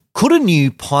Could a new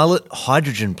pilot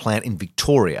hydrogen plant in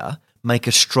Victoria make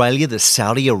Australia the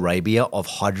Saudi Arabia of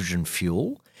hydrogen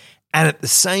fuel and at the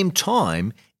same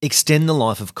time extend the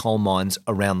life of coal mines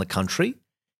around the country?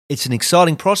 It's an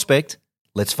exciting prospect.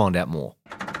 Let's find out more.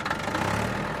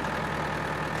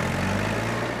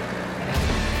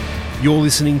 You're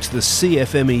listening to the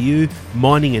CFMEU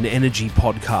Mining and Energy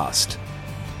Podcast.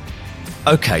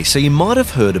 Okay, so you might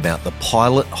have heard about the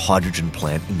pilot hydrogen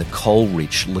plant in the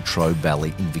coal-rich Latrobe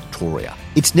Valley in Victoria.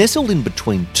 It's nestled in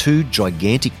between two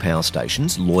gigantic power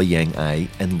stations, Loy Yang A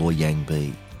and Loy Yang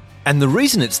B. And the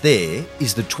reason it's there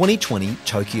is the 2020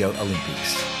 Tokyo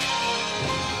Olympics.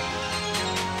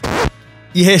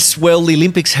 Yes, well, the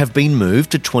Olympics have been moved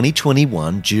to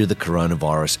 2021 due to the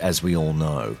coronavirus, as we all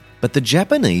know. But the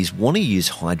Japanese want to use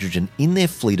hydrogen in their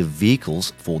fleet of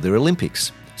vehicles for their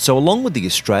Olympics. So along with the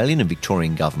Australian and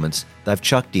Victorian governments, they've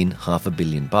chucked in $500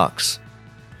 million.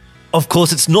 Of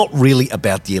course, it's not really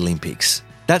about the Olympics.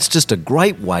 That's just a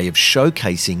great way of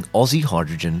showcasing Aussie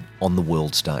hydrogen on the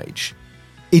world stage.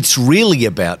 It's really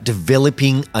about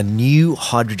developing a new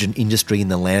hydrogen industry in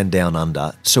the land down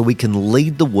under so we can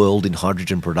lead the world in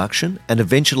hydrogen production and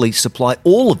eventually supply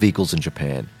all the vehicles in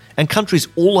Japan, and countries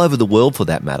all over the world for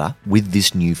that matter, with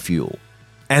this new fuel.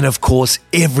 And of course,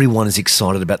 everyone is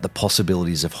excited about the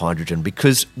possibilities of hydrogen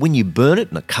because when you burn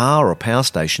it in a car or a power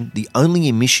station, the only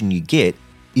emission you get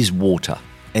is water.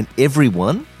 And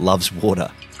everyone loves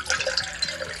water.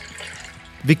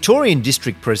 Victorian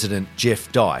District President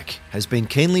Geoff Dyke has been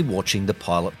keenly watching the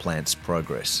pilot plant's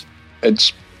progress.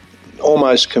 It's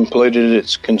almost completed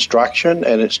its construction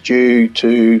and it's due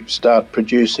to start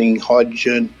producing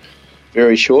hydrogen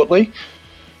very shortly.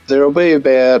 There will be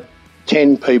about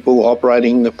 10 people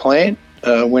operating the plant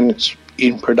when it's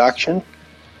in production.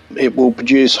 It will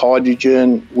produce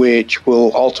hydrogen which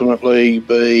will ultimately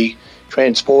be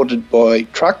transported by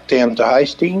truck down to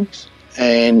Hastings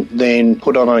and then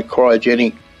put on a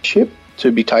cryogenic ship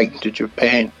to be taken to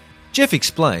Japan. Geoff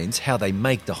explains how they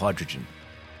make the hydrogen.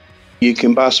 You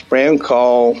combust brown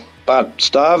coal but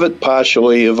starve it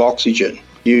partially of oxygen.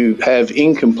 You have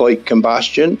incomplete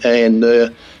combustion and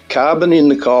the carbon in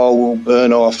the coal will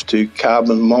burn off to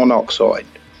carbon monoxide.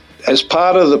 As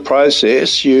part of the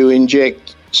process, you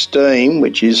inject steam,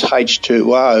 which is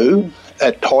H2O,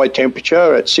 at high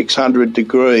temperature at 600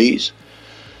 degrees.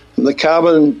 The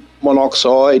carbon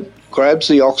monoxide grabs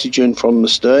the oxygen from the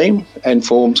steam and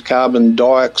forms carbon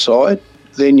dioxide.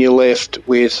 Then you're left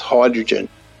with hydrogen.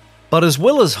 But as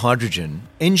well as hydrogen,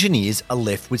 engineers are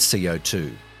left with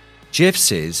CO2. Geoff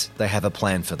says they have a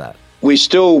plan for that. We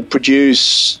still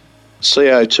produce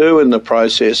CO2 in the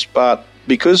process, but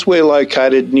because we're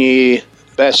located near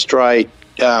Bass Strait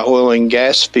oil and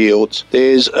gas fields,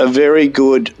 there's a very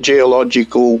good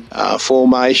geological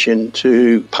formation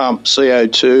to pump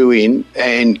CO2 in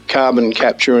and carbon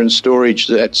capture and storage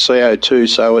that CO2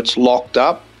 so it's locked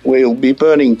up. We'll be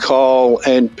burning coal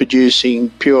and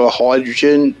producing pure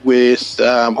hydrogen with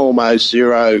almost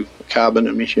zero carbon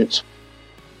emissions.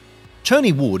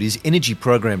 Tony Wood is Energy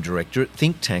Program Director at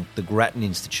think tank the Grattan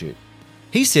Institute.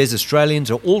 He says Australians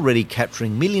are already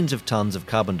capturing millions of tonnes of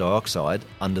carbon dioxide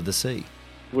under the sea.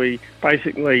 We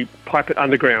basically pipe it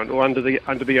underground or under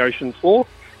the ocean floor.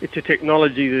 It's a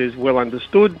technology that is well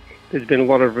understood. There's been a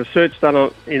lot of research done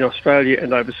on in Australia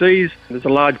and overseas. There's a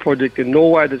large project in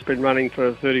Norway that's been running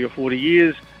for 30 or 40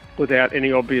 years without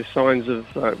any obvious signs of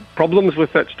problems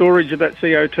with that storage of that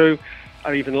CO2.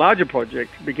 An even larger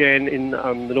project began in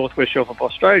the northwest shelf of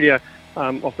Australia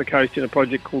off the coast in a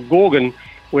project called Gorgon,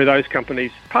 where those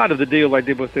companies, part of the deal they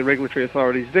did with the regulatory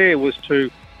authorities there was to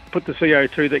put the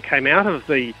CO2 that came out of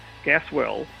the gas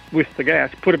well with the gas,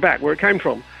 put it back where it came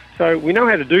from. So we know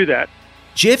how to do that.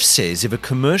 Geoff says if a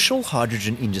commercial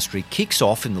hydrogen industry kicks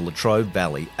off in the Latrobe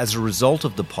Valley as a result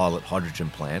of the pilot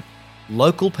hydrogen plant,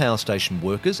 local power station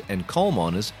workers and coal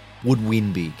miners would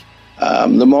win big.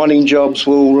 The mining jobs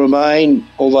will remain,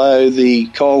 although the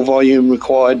coal volume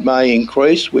required may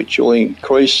increase, which will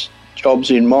increase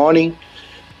jobs in mining.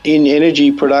 In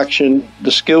energy production,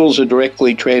 the skills are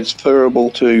directly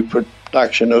transferable to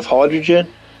production of hydrogen.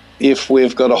 If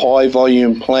we've got a high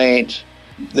volume plant,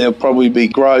 there'll probably be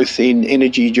growth in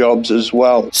energy jobs as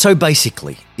well. So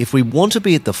basically, if we want to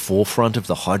be at the forefront of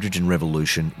the hydrogen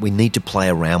revolution, we need to play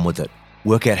around with it,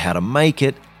 work out how to make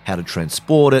it, how to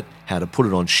transport it, how to put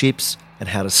it on ships, and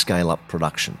how to scale up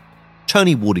production.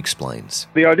 Tony Wood explains.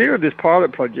 The idea of this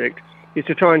pilot project is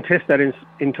to try and test that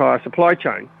entire supply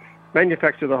chain.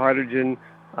 Manufacture the hydrogen,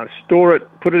 store it,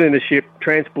 put it in a ship,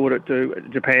 transport it to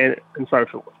Japan, and so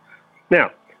forth.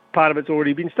 Now, part of it's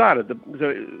already been started,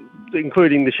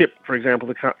 including the ship, for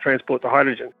example, to transport the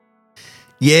hydrogen.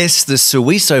 Yes, the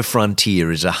Suiso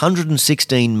Frontier is a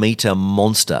 116-metre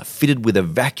monster fitted with a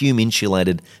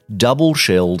vacuum-insulated,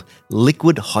 double-shelled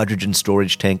liquid hydrogen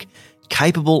storage tank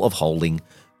capable of holding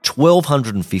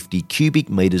 1,250 cubic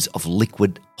metres of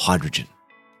liquid hydrogen.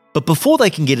 But before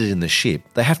they can get it in the ship,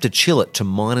 they have to chill it to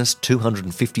minus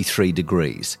 253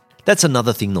 degrees. That's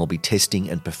another thing they'll be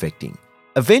testing and perfecting.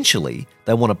 Eventually,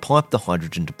 they want to pipe the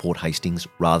hydrogen to Port Hastings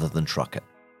rather than truck it.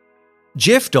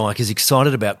 Geoff Dyke is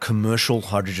excited about commercial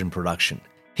hydrogen production.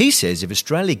 He says if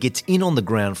Australia gets in on the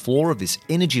ground floor of this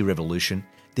energy revolution,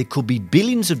 there could be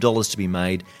billions of dollars to be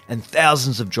made and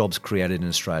thousands of jobs created in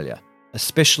Australia,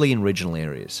 especially in regional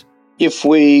areas. If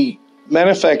we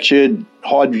manufactured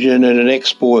hydrogen at an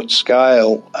export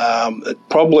scale, it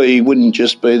probably wouldn't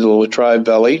just be the Latrobe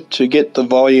Valley. To get the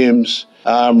volumes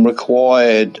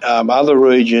required, other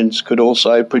regions could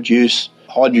also produce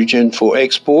hydrogen for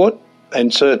export.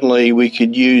 And certainly we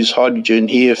could use hydrogen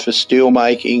here for steel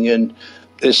making, and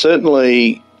there's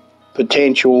certainly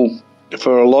potential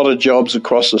for a lot of jobs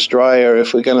across Australia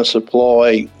if we're going to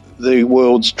supply the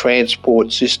world's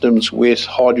transport systems with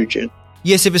hydrogen.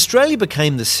 Yes, if Australia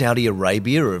became the Saudi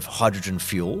Arabia of hydrogen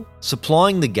fuel,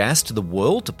 supplying the gas to the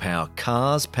world to power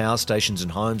cars, power stations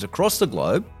and homes across the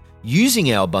globe,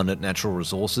 using our abundant natural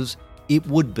resources, it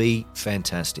would be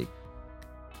fantastic.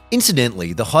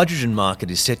 Incidentally, the hydrogen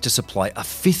market is set to supply a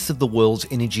fifth of the world's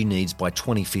energy needs by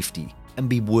 2050 and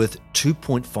be worth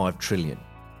 $2.5 trillion.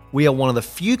 We are one of the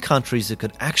few countries that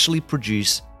could actually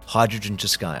produce hydrogen to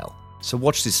scale, so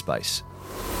watch this space.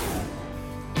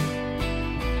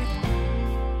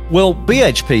 Well,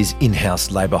 BHP's in-house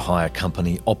labour hire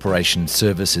company, Operation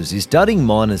Services, is dudding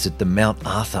miners at the Mount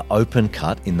Arthur open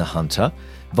cut in the Hunter.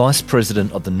 Vice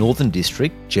President of the Northern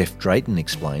District, Jeff Drayton,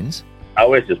 explains.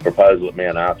 OS's proposal at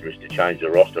Mount Arthur is to change the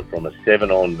roster from a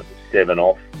 7-on,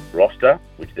 7-off roster,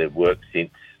 which they've worked since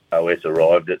OS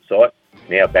arrived at site,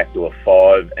 now back to a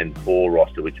 5-and-4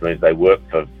 roster, which means they work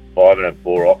for 5 and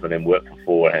 4 off and then work for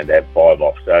 4 and have 5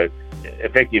 off. So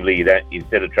effectively,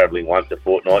 instead of travelling once a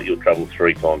fortnight, you'll travel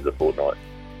 3 times a fortnight.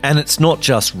 And it's not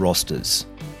just rosters.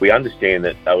 We understand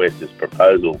that OS's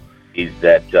proposal is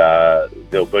that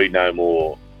there'll be no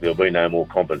more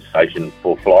compensation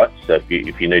for flights. So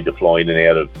if you need to fly in and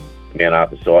out of Mount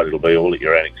Arthur site, it'll be all at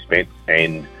your own expense,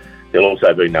 and there'll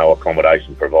also be no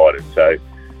accommodation provided. So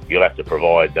you'll have to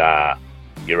provide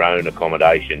your own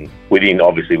accommodation within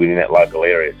that local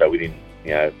area. So within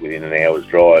an hour's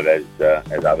drive, as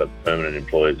other permanent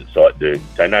employers at site do.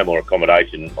 So no more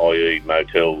accommodation, i.e.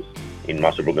 motels in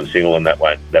Muswellbrook and Singleton. That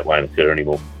won't occur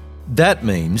anymore. That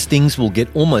means things will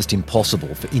get almost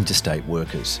impossible for interstate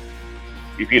workers.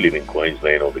 If you live in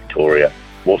Queensland or Victoria,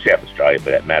 or South Australia for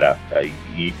that matter,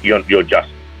 you're just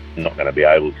not going to be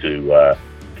able to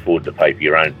afford to pay for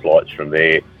your own flights from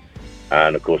there.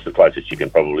 And of course, the closest you can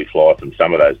probably fly from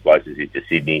some of those places is to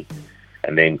Sydney,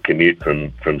 and then commute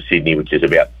from Sydney, which is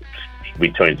about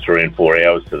between 3 and 4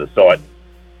 hours to the site,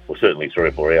 or certainly 3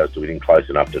 or 4 hours to within close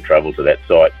enough to travel to that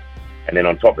site. And then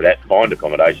on top of that, find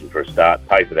accommodation for a start,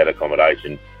 pay for that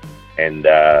accommodation, and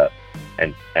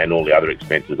all the other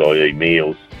expenses, i.e.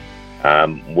 meals,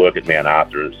 work at Mount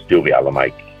Arthur and still be able to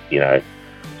make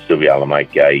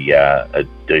a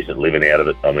decent living out of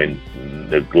it. I mean,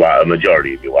 the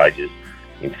majority of your wages,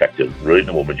 in fact, a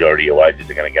reasonable majority of your wages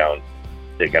are going to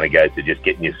go to just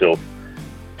getting yourself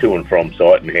to and from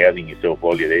site and housing yourself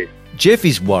while you're there. Geoff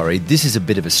is worried this is a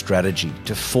bit of a strategy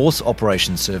to force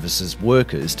Operation Services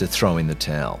workers to throw in the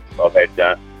towel. I've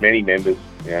had many members,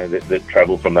 that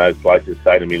travel from those places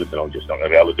say to me, "Listen, I'm just not going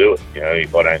to be able to do it.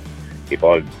 If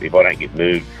I don't get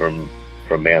moved from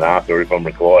Mount Arthur, if I'm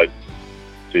required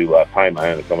to pay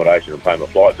my own accommodation and pay my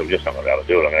flights, I'm just not going to be able to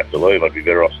do it. I'm going to have to leave. I'd be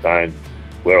better off staying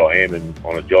where I am and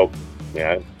on a job,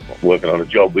 working on a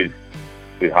job with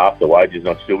half the wages, and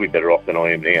I'd still be better off than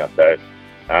I am now." So,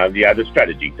 the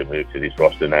strategy to move to this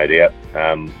roster, no doubt,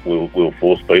 will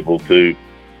force people to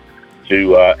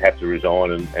have to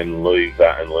resign and leave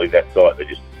that site. They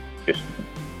just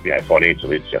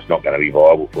financially, it's just not going to be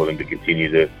viable for them to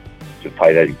continue to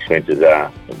pay those expenses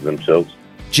themselves.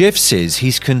 Geoff says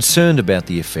he's concerned about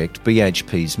the effect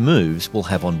BHP's moves will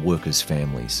have on workers'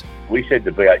 families. We said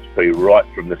to BHP right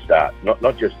from the start,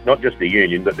 not just the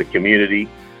union, but the community,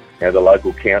 the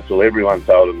local council, everyone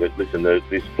told them that, listen,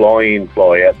 this fly-in,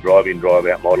 fly-out, drive-in,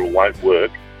 drive-out model won't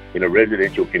work in a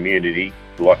residential community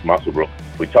like Muswellbrook.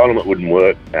 We told them it wouldn't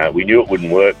work. We knew it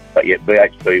wouldn't work, but yet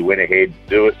BHP went ahead to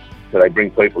do it. So they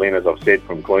bring people in, as I've said,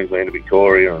 from Queensland to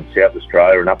Victoria and South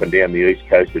Australia and up and down the east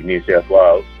coast of New South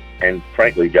Wales, and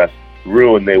frankly just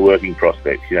ruin their working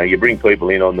prospects. You bring people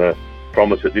in on the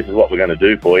promise that this is what we're going to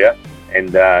do for you,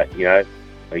 and a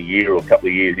year or a couple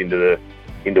of years into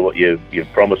into what you've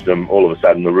promised them, all of a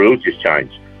sudden the rules just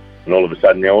change. And all of a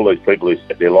sudden now all these people who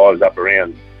set their lives up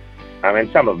around,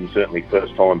 and some of them certainly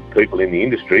first-time people in the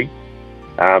industry,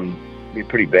 be a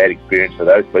pretty bad experience for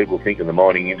those people thinking the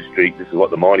mining industry, this is what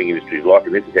the mining industry is like,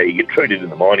 and this is how you get treated in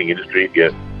the mining industry if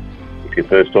your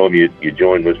first time you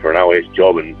joined was for an OS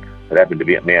job and it happened to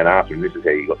be at Mount Arthur and this is how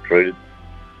you got treated.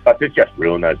 But it's just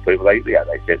ruined those people. They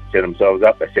set themselves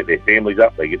up, they set their families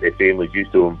up, they get their families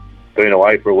used to them being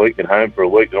away for a week and home for a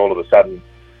week, and all of a sudden,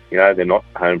 they're not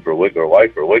home for a week or away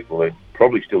for a week. Well, they're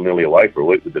probably still nearly away for a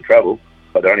week with the travel,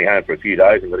 but they're only home for a few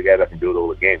days and got to go back and do it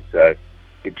all again. So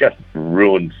it just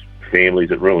ruins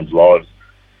families, it ruins lives,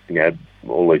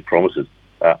 all these promises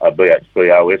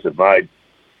BHP OS have made.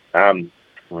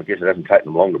 I guess it hasn't taken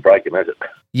them long to break them, has it?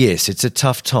 Yes, it's a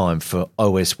tough time for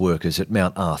OS workers at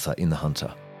Mount Arthur in the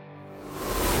Hunter.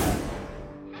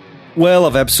 Well,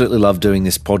 I've absolutely loved doing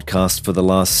this podcast for the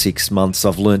last 6 months.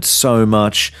 I've learnt so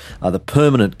much. The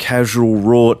permanent casual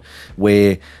rort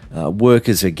where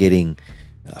workers are getting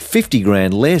 50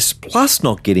 grand less, plus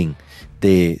not getting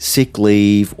their sick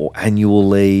leave or annual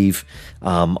leave.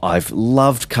 I've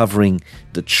loved covering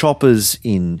the choppers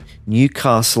in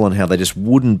Newcastle and how they just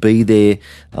wouldn't be there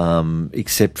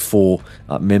except for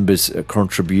members'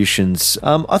 contributions.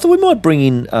 I thought we might bring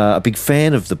in a big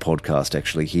fan of the podcast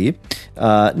actually here.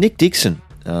 Nic Dickson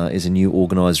is a new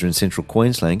organiser in Central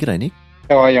Queensland. G'day, Nic.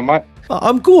 How are you, mate?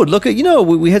 I'm good. Look,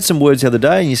 we had some words the other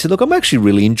day and you said, look, I'm actually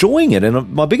really enjoying it.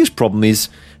 And my biggest problem is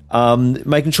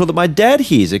making sure that my dad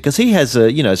hears it because he has,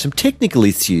 some technical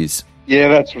issues. Yeah,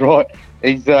 that's right.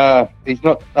 He's not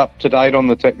up to date on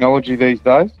the technology these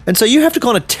days. And so you have to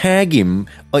kind of tag him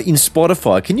in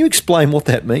Spotify. Can you explain what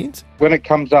that means? When it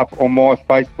comes up on my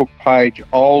Facebook page,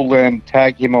 I'll then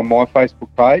tag him on my Facebook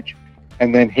page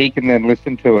and then he can then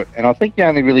listen to it. And I think he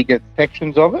only really gets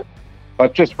sections of it.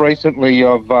 But just recently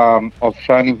I've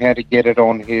shown him how to get it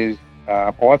on his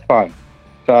iPhone.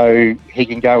 So he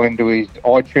can go into his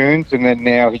iTunes and then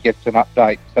now he gets an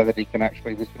update so that he can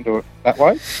actually listen to it that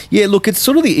way. Yeah, look, it's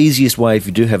sort of the easiest way if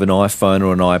you do have an iPhone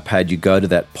or an iPad, you go to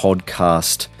that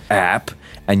podcast app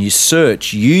and you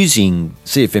search using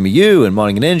CFMEU and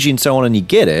Mining and Energy and so on and you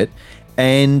get it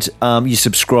and you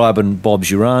subscribe and Bob's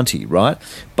your auntie, right?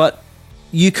 But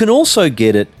you can also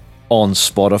get it on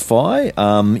Spotify.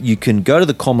 You can go to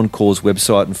the Common Cause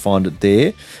website and find it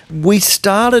there. We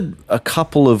started a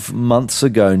couple of months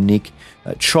ago, Nic,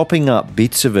 chopping up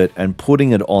bits of it and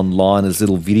putting it online as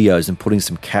little videos and putting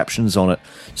some captions on it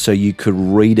so you could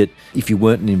read it if you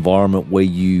weren't in an environment where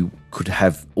you could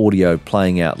have audio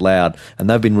playing out loud, and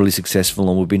they've been really successful,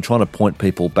 and we've been trying to point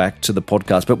people back to the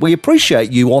podcast. But we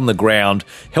appreciate you on the ground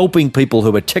helping people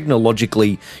who are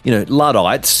technologically,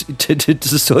 Luddites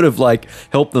to sort of like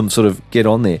help them sort of get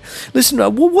on there. Listen,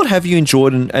 what have you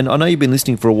enjoyed? And I know you've been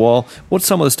listening for a while. What's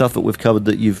some of the stuff that we've covered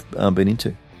that you've been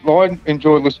into? Well, I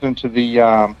enjoy listening to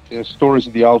the stories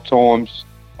of the old times,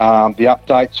 the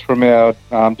updates from our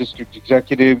district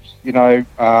executives,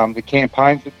 the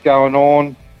campaigns that's going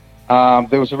on.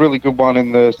 There was a really good one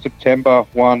in the September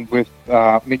one with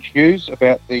Mitch Hughes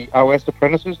about the OS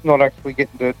apprentices not actually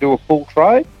getting to do a full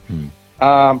trade.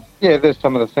 There's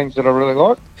some of the things that I really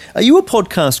like. Are you a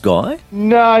podcast guy?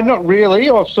 No, not really.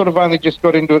 I've sort of only just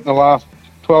got into it in the last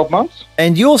 12 months.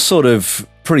 And you're sort of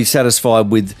pretty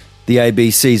satisfied with the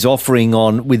ABC's offering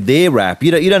on with their app.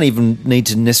 You don't even need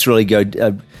to necessarily go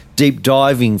deep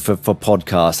diving for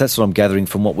podcasts. That's what I'm gathering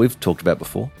from what we've talked about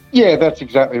before. Yeah, that's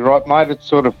exactly right, mate. It's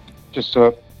sort of just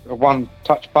a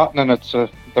one-touch button and it's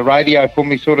the radio for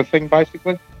me sort of thing,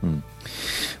 basically.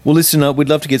 Well, listen, we'd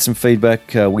love to get some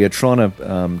feedback. We are trying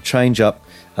to change up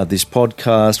this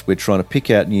podcast. We're trying to pick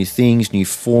out new things, new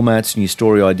formats, new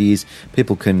story ideas.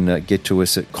 People can get to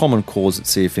us at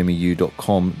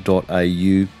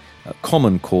commoncause@cfmeu.com.au.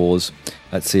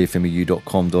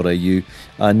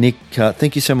 commoncause@cfmeu.com.au. Nic,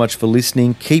 thank you so much for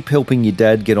listening. Keep helping your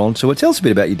dad get onto it. Tell us a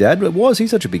bit about your dad. Why is he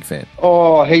such a big fan?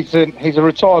 Oh, he's a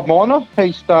retired miner.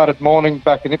 He started mining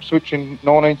back in Ipswich in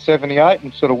 1978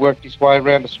 and sort of worked his way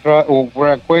around Australia or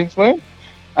around Queensland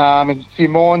in a few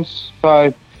mines.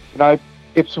 So,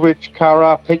 Ipswich,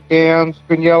 Curragh, Peak Downs,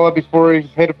 Goonyella before he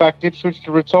headed back to Ipswich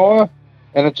to retire.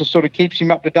 And it just sort of keeps him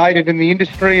up to date in the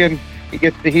industry and he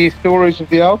gets to hear stories of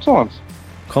the old times.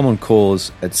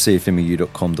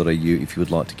 commoncause@cfmeu.com.au if you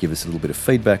would like to give us a little bit of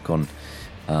feedback on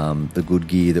the good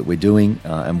gear that we're doing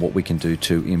and what we can do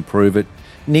to improve it.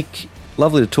 Nic,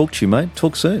 lovely to talk to you, mate.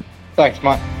 Talk soon. Thanks,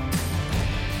 mate.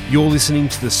 You're listening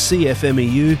to the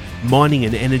CFMEU Mining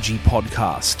and Energy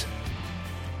Podcast.